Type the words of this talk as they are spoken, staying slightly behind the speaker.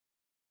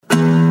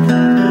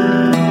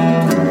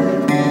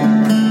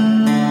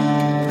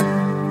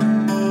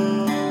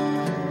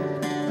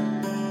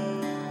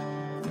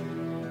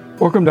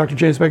Welcome, Dr.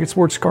 James Beckett,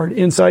 Sports Card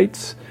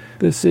Insights.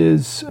 This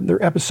is their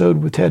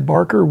episode with Ted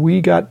Barker. We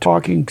got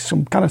talking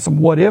some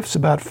what ifs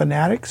about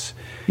Fanatics.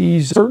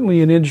 He's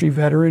certainly an industry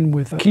veteran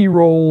with key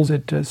roles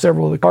at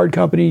several of the card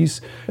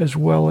companies, as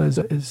well as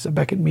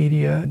Beckett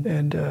Media,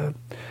 and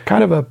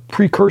kind of a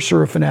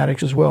precursor of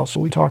Fanatics as well.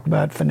 So we talked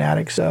about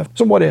Fanatics,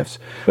 some what ifs.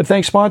 But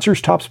thanks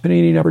sponsors: Topps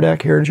Panini, Upper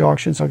Deck, Heritage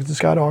Auctions, Huggins &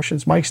 Scott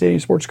Auctions, Mike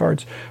Stadium Sports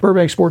Cards,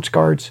 Burbank Sports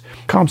Cards,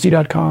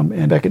 ComC.com,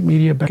 and Beckett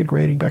Media, Beckett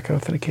Grading, Beckett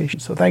Authentication.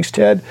 So thanks,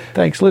 Ted.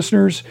 Thanks,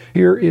 listeners.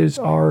 Here is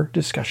our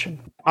discussion.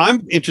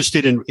 I'm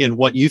interested in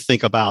what you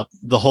think about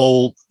the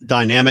whole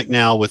dynamic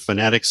now with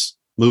Fanatics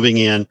moving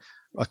in,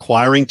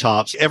 acquiring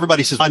Topps.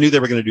 Everybody says, I knew they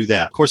were going to do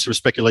that. Of course, there was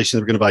speculation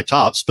they were going to buy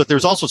Topps, but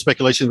there's also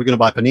speculation they were going to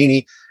buy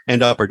Panini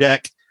and Upper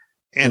Deck.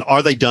 And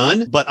are they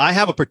done? But I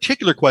have a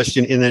particular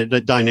question in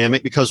the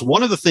dynamic, because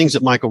one of the things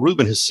that Michael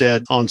Rubin has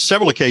said on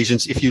several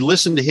occasions, if you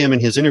listen to him in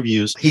his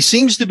interviews, he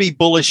seems to be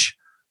bullish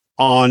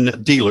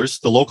on dealers,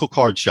 the local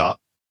card shop,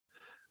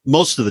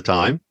 most of the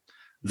time.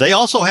 They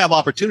also have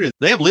opportunity.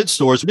 They have lid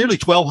stores, nearly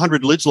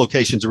 1,200 lids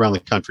locations around the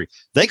country.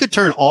 They could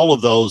turn all of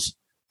those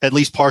at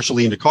least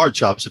partially into card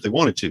shops if they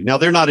wanted to. Now,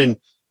 they're not in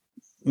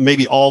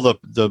maybe all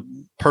the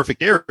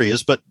perfect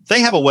areas, but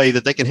they have a way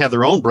that they can have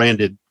their own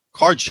branded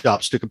card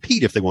shops to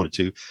compete if they wanted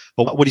to.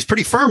 But what he's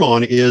pretty firm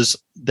on is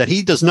that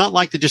he does not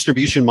like the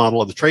distribution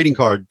model of the trading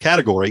card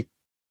category.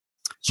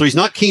 So he's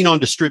not keen on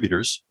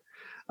distributors.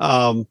 It's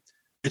going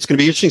to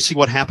be interesting to see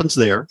what happens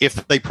there.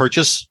 If they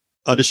purchase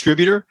a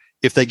distributor,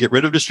 if they get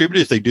rid of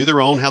distributors, if they do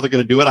their own, how they're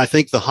going to do it. I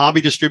think the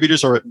hobby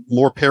distributors are at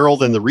more peril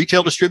than the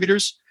retail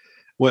distributors.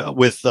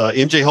 With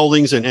MJ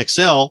Holdings and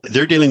XL,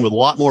 they're dealing with a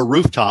lot more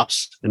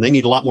rooftops, and they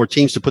need a lot more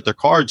teams to put their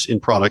cards in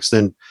products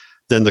than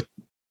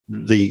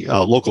the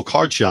local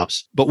card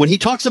shops. But when he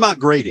talks about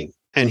grading,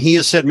 and he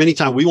has said many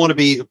times, we want to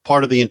be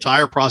part of the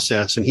entire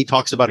process, and he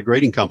talks about a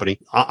grading company.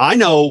 I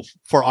know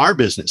for our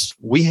business,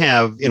 we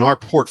have in our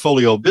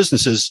portfolio of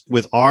businesses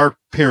with our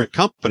parent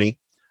company,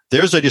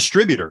 there's a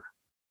distributor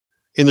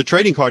in the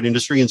trading card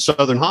industry in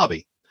Southern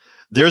Hobby.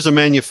 There's a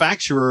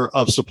manufacturer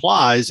of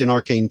supplies in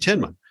Arcane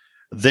Tinman.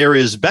 There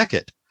is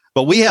Beckett,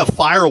 but we have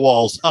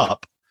firewalls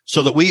up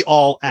so that we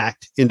all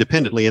act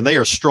independently, and they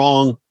are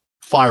strong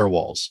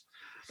firewalls.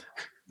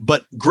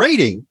 But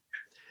grading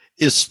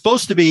is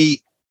supposed to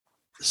be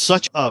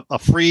such a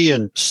free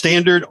and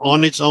standard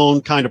on its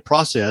own kind of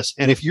process.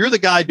 And if you're the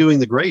guy doing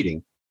the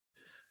grading,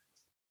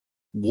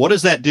 what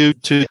does that do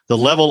to the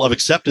level of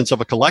acceptance of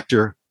a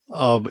collector?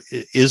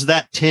 Is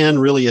that 10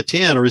 really a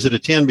 10, or is it a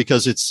 10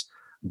 because it's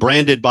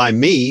branded by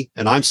me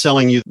and I'm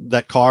selling you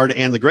that card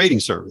and the grading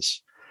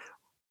service?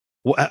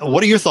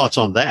 What are your thoughts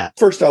on that?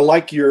 First, I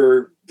like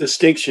your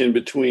distinction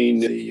between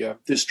the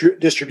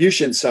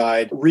distribution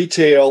side.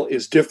 Retail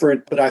is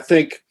different, but I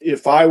think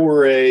if I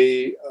were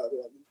a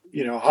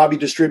hobby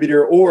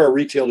distributor or a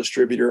retail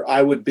distributor,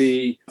 I would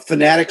be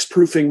Fanatics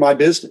proofing my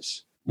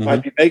business.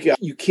 Mm-hmm.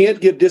 You can't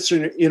get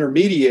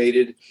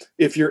disintermediated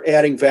if you're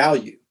adding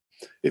value.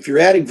 If you're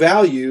adding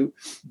value,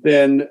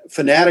 then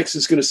Fanatics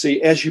is going to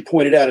see, as you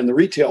pointed out in the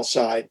retail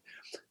side,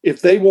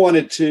 if they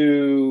wanted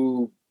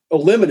to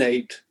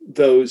eliminate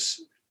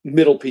those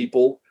middle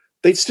people,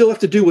 they'd still have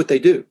to do what they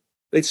do.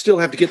 They'd still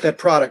have to get that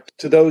product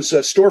to those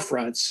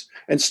storefronts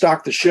and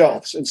stock the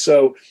shelves. And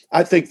so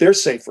I think they're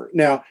safer.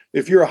 Now,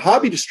 if you're a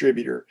hobby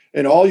distributor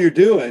and all you're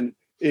doing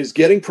is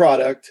getting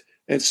product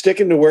and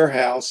sticking to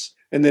warehouse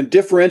and then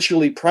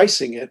differentially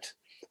pricing it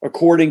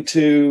according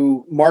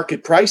to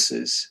market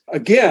prices,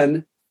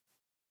 again,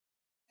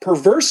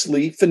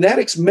 perversely,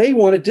 Fanatics may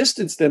want to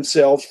distance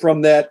themselves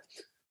from that.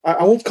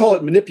 I won't call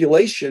it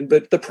manipulation,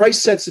 but the price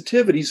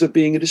sensitivities of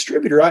being a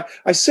distributor.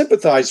 I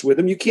sympathize with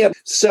them. You can't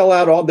sell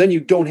out all, then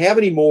you don't have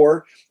any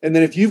more. And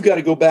then if you've got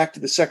to go back to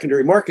the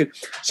secondary market.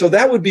 So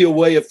that would be a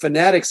way of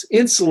Fanatics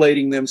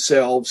insulating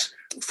themselves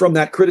from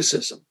that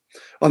criticism.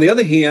 On the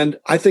other hand,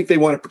 I think they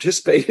want to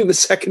participate in the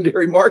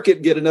secondary market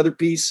and get another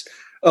piece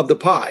of the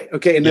pie.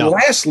 Okay. And then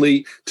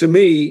lastly, to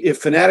me, if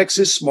Fanatics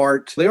is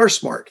smart, they are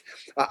smart.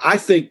 I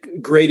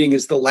think grading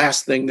is the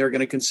last thing they're going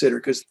to consider,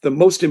 because the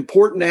most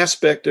important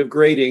aspect of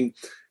grading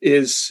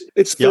is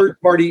it's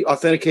third-party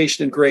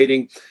authentication and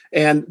grading,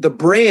 and the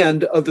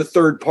brand of the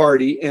third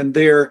party and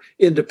their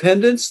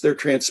independence, their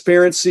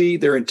transparency,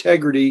 their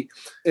integrity.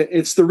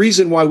 It's the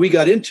reason why we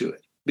got into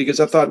it, because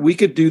I thought we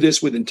could do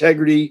this with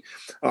integrity.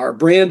 Our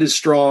brand is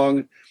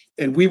strong.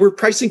 And we were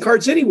pricing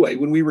cards anyway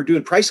when we were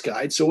doing price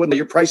guides. So when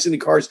you're pricing the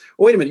cards,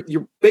 wait a minute,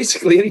 you're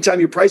basically,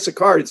 anytime you price a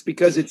card, it's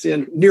because it's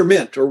in near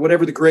mint or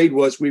whatever the grade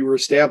was we were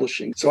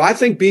establishing. So I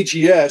think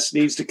BGS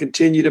needs to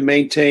continue to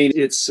maintain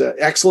its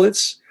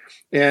excellence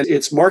and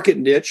its market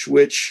niche,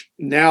 which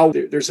now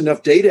there's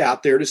enough data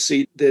out there to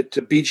see that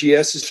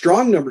BGS is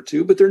strong number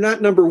 2, but they're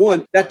not number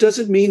 1. That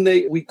doesn't mean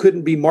we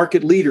couldn't be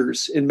market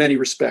leaders in many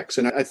respects.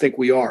 And I think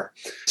we are.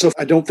 So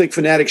I don't think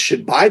Fanatics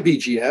should buy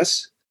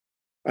BGS.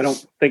 I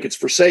don't think it's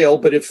for sale,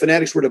 but if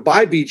Fanatics were to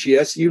buy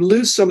BGS, you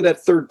lose some of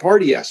that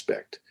third-party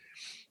aspect.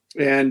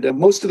 And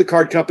most of the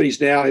card companies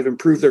now have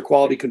improved their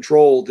quality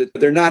control, that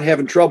they're not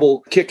having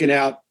trouble kicking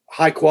out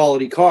high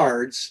quality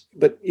cards.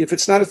 But if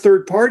it's not a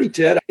third party,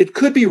 Ted, it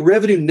could be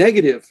revenue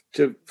negative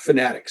to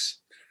Fanatics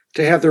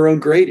to have their own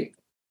grading.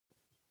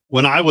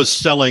 When I was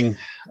selling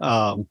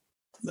for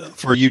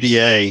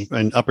UDA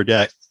and Upper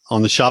Deck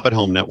on the Shop at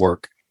Home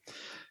network,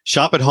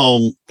 Shop at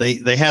Home,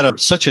 they had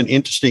such an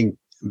interesting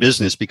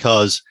business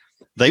because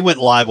they went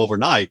live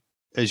overnight.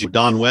 As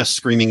Don West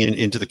screaming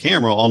into the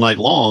camera all night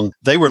long,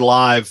 they were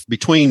live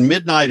between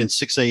midnight and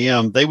 6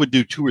 a.m. They would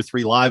do 2 or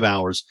 3 live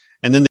hours,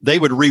 and then they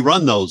would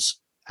rerun those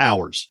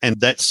hours.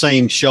 And that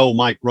same show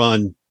might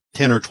run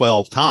 10 or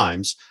 12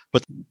 times,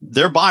 but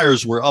their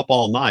buyers were up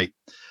all night.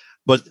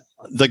 But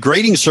the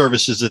grading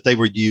services that they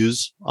would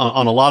use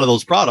on a lot of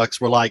those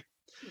products were like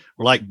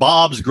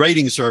Bob's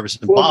grading service.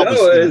 And well, Bob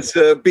it's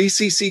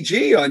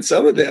BCCG on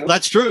some of them.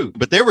 That's true.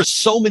 But there were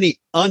so many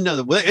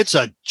it's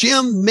a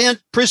gem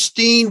mint,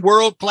 pristine,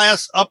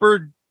 world-class,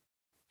 upper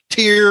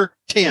tier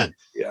 10.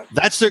 Yeah.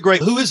 That's their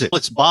grade. Who is it?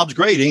 It's Bob's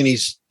Grading, and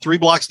he's 3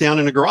 blocks down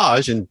in a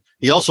garage, and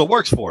he also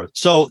works for it.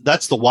 So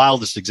that's the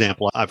wildest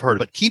example I've heard.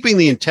 But keeping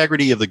the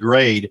integrity of the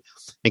grade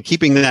and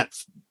keeping that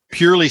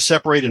purely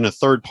separated in a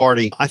third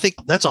party, I think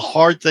that's a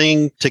hard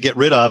thing to get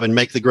rid of and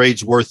make the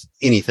grades worth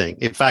anything.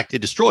 In fact, it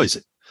destroys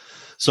it.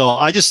 So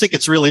I just think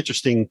it's real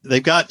interesting.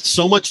 They've got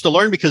so much to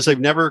learn because they've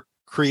never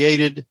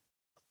created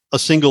a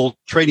single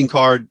trading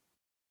card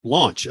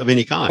launch of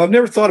any kind. I've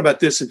never thought about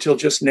this until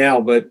just now,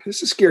 but this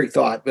is a scary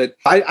thought. But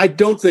I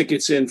don't think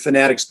it's in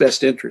Fanatics'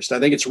 best interest. I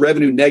think it's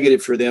revenue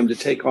negative for them to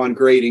take on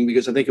grading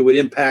because I think it would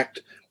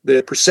impact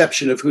the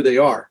perception of who they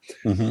are.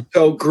 Mm-hmm.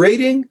 So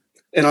grading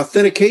and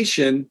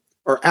authentication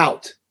are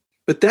out.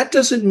 But that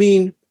doesn't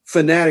mean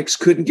Fanatics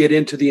couldn't get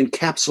into the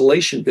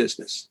encapsulation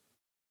business.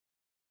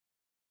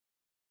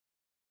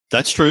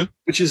 That's true.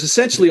 Which is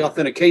essentially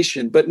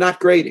authentication, but not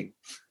grading.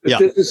 If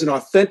this is an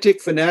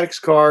authentic Fanatics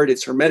card,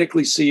 it's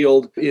hermetically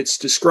sealed, it's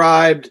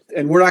described,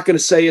 and we're not going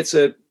to say it's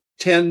a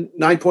 10,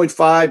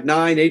 9.5,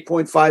 9,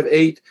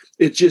 8.58.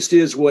 It just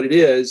is what it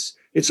is.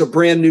 It's a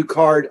brand new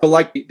card,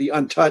 like the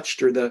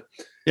untouched or the...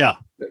 Yeah,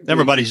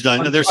 everybody's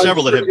done. There's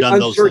several that have done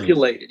those things.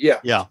 Uncirculated,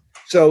 Yeah.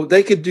 So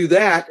they could do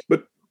that,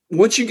 but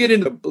once you get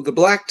into the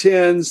black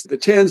 10s, the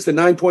 10s, the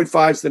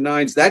 9.5s, the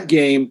 9s, that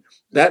game,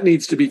 that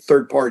needs to be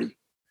third party.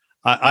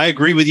 I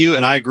agree with you,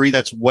 and I agree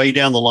that's way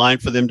down the line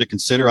for them to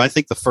consider. I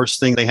think the first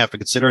thing they have to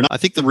consider, and I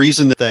think the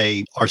reason that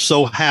they are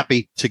so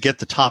happy to get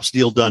the Topps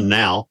deal done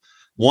now,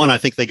 one, I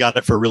think they got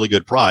it for a really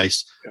good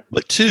price. Yeah.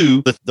 But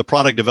two, the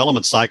product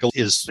development cycle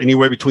is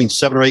anywhere between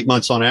 7 or 8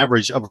 months on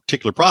average of a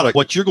particular product.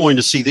 What you're going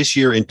to see this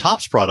year in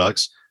Topps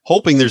products,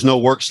 hoping there's no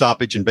work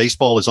stoppage and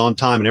baseball is on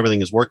time and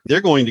everything is working,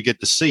 they're going to get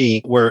to see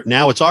where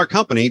now it's our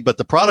company, but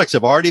the products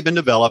have already been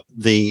developed.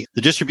 The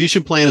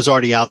distribution plan is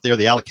already out there.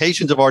 The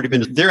allocations have already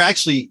been, they're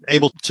actually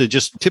able to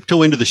just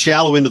tiptoe into the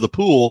shallow end of the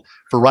pool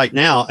for right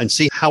now and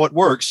see how it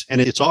works. And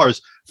it's ours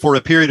for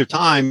a period of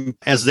time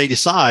as they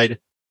decide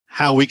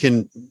how we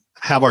can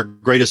have our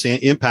greatest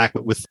impact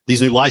with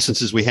these new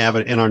licenses we have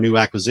and our new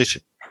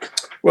acquisition.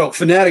 Well,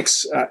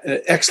 Fanatics,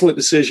 excellent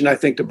decision, I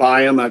think, to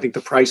buy them. I think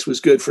the price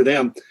was good for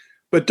them.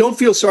 But don't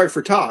feel sorry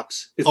for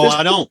Topps.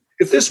 I don't.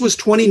 If this was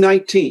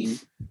 2019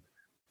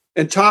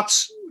 and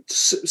Topps,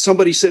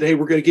 somebody said, hey,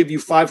 we're going to give you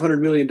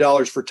 $500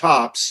 million for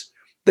Topps,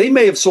 they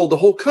may have sold the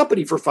whole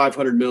company for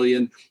 $500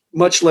 million,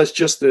 much less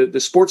just the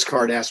sports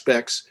card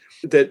aspects.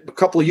 That a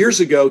couple of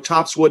years ago,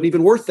 Topps wasn't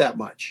even worth that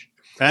much.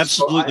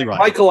 Absolutely right.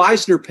 Michael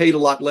Eisner paid a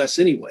lot less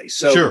anyway.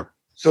 So, sure.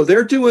 So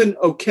they're doing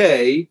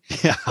okay.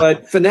 Yeah.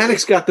 But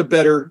Fanatics got the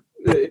better,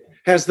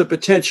 has the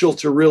potential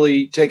to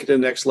really take it to the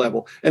next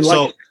level. And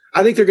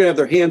I think they're going to have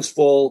their hands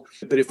full.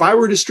 But if I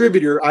were a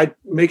distributor, I'd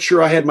make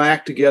sure I had my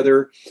act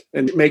together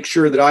and make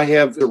sure that I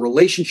have the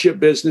relationship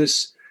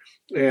business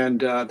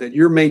and that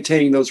you're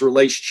maintaining those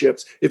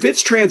relationships. If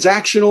it's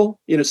transactional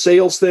in a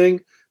sales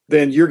thing,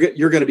 then you're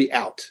going to be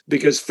out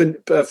because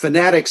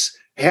Fanatics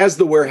has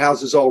the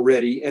warehouses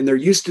already and they're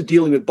used to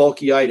dealing with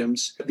bulky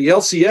items. The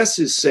LCS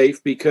is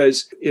safe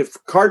because if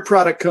card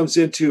product comes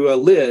into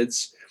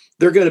lids,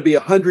 they're going to be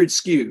 100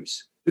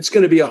 SKUs. It's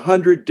going to be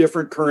 100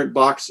 different current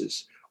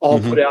boxes, all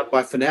put out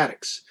by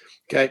Fanatics.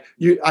 Okay.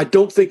 I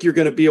don't think you're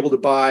going to be able to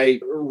buy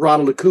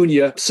Ronald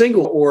Acuna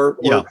single or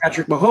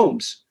Patrick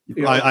Mahomes.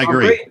 I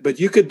agree. But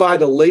you could buy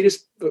the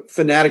latest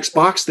Fanatics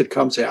box that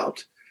comes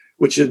out,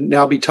 which would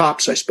now be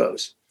Topps, I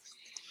suppose.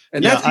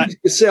 And that's easy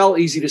to sell,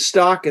 easy to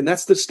stock. And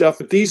that's the stuff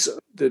that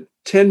the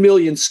 10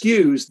 million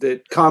SKUs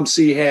that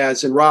ComC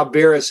has and Rob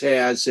Barris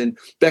has and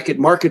Beckett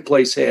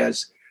Marketplace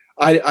has.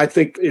 I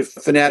think if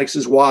Fanatics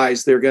is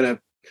wise, they're going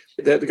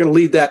to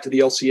leave that to the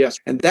LCS.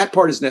 And that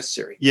part is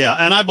necessary. Yeah.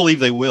 And I believe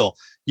they will.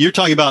 You're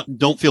talking about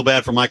don't feel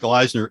bad for Michael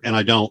Eisner, and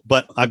I don't.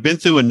 But I've been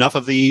through enough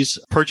of these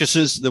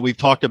purchases that we've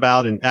talked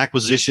about and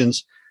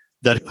acquisitions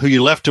that who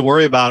you're left to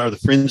worry about are the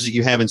friends that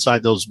you have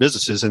inside those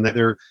businesses. And that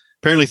there are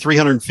apparently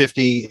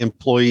 350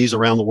 employees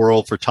around the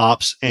world for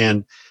Topps,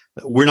 and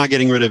we're not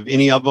getting rid of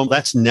any of them.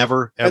 That's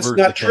never, ever That's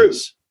not the true.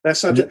 case.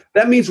 That's not true.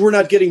 That means we're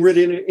not getting rid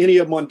of any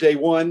of them on day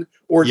one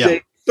or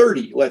day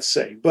 30, let's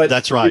say. But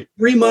that's right.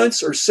 3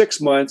 months or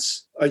 6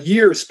 months, a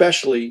year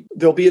especially,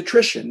 there'll be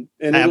attrition.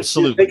 And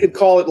absolutely, they could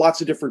call it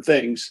lots of different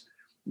things.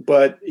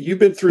 But you've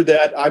been through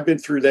that. I've been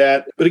through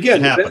that. But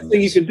again, the best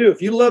thing you can do,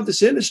 if you love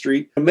this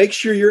industry, make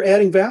sure you're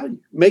adding value.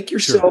 Make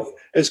yourself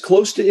as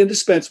close to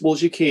indispensable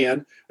as you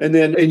can. And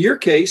then in your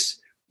case,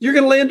 you're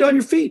going to land on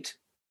your feet.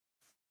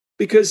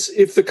 Because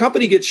if the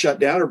company gets shut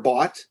down or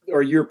bought,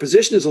 or your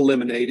position is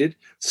eliminated,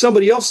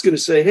 somebody else is going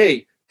to say,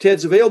 hey,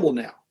 Ted's available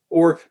now,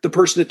 or the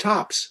person at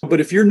Tops. But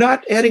if you're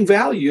not adding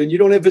value and you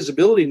don't have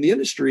visibility in the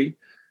industry,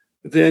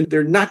 then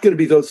they're not going to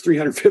be those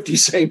 350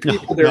 same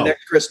people there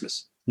next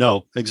Christmas.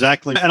 No,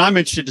 exactly. And I'm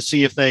interested to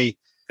see if they...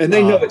 And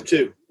they know it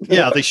too.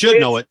 Yeah, they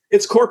should know it.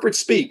 It's corporate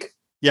speak.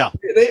 Yeah.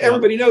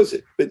 Everybody knows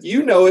it, but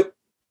you know it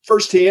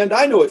firsthand.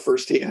 I know it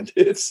firsthand.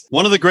 It's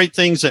one of the great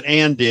things that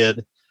Ann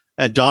did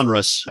at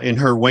Donruss in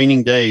her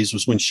waning days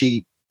was when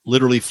she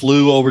literally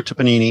flew over to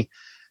Panini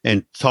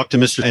and talked to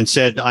Mr. and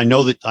said, I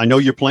know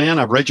your plan.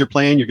 I've read your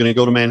plan. You're going to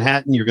go to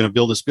Manhattan. You're going to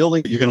build this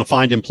building. You're going to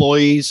find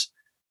employees.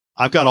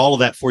 I've got all of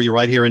that for you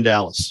right here in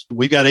Dallas.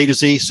 We've got A to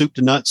Z, soup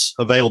to nuts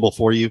available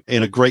for you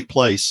in a great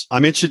place.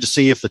 I'm interested to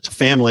see if the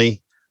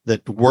family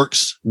that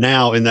works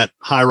now in that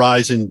high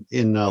rise in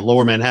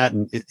lower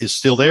Manhattan is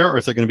still there, or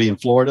if they're going to be in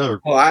Florida.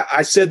 Well,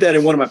 I said that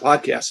in one of my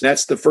podcasts, and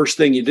that's the first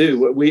thing you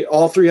do. We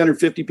all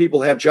 350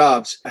 people have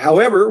jobs.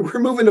 However, we're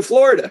moving to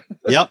Florida.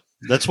 Yep.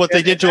 That's what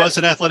they did to us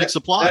in Athletic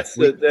Supply.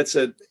 That's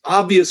an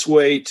obvious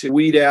way to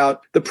weed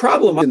out. The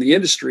problem in the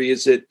industry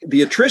is that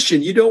the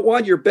attrition, you don't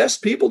want your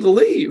best people to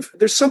leave.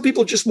 There's some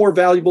people just more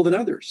valuable than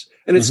others.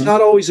 And it's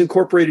not always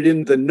incorporated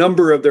in the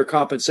number of their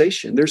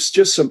compensation. There's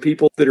just some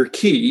people that are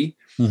key,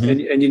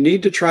 and you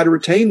need to try to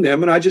retain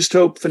them. And I just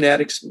hope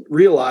Fanatics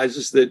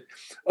realizes that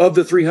of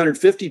the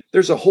 350,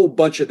 there's a whole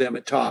bunch of them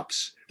at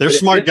Tops. They're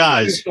smart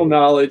guys.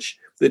 Knowledge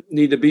that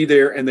need to be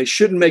there, and they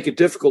shouldn't make it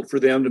difficult for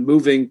them to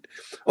moving.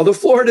 Although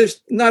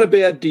Florida's not a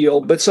bad deal,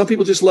 but some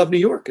people just love New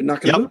York and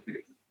not going to move.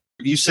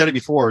 You said it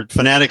before,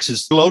 Fanatics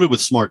is loaded with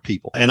smart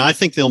people, and I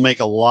think they'll make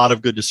a lot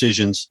of good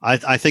decisions.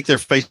 I think they're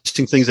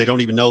facing things they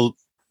don't even know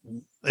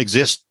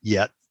exist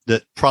yet,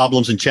 that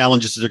problems and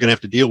challenges that they're going to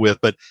have to deal with.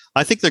 But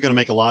I think they're going to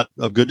make a lot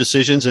of good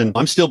decisions, and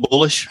I'm still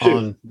bullish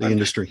on the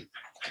industry.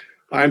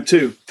 I'm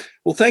too.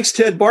 Well, thanks,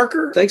 Ted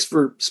Barker. Thanks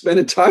for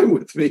spending time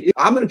with me.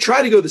 I'm going to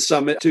try to go to the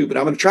summit too, but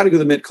I'm going to try to go to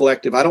the Mint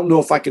Collective. I don't know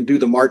if I can do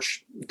the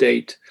March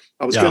date.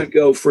 I was going to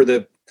go for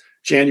the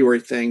January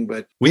thing,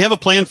 but we have a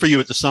plan for you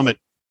at the summit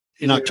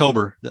in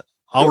October.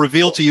 I'll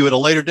reveal to you at a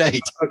later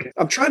date. Okay.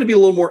 I'm trying to be a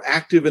little more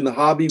active in the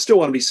hobby. Still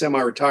want to be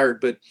semi-retired,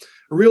 but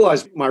I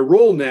realize my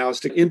role now is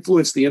to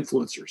influence the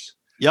influencers.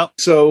 Yep.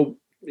 So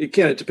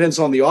it depends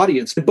on the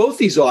audience. Both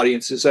these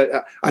audiences,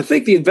 I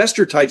think the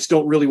investor types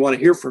don't really want to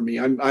hear from me.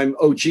 I'm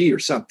OG or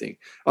something.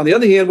 On the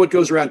other hand, what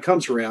goes around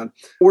comes around.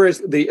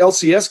 Whereas the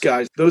LCS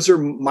guys, those are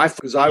my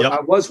because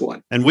I was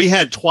one. And we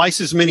had twice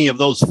as many of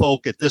those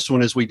folk at this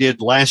one as we did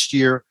last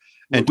year.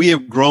 And we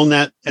have grown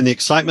that, and the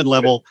excitement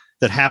level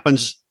that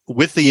happens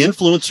with the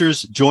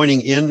influencers joining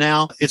in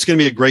now, it's going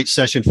to be a great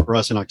session for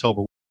us in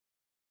October.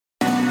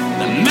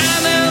 The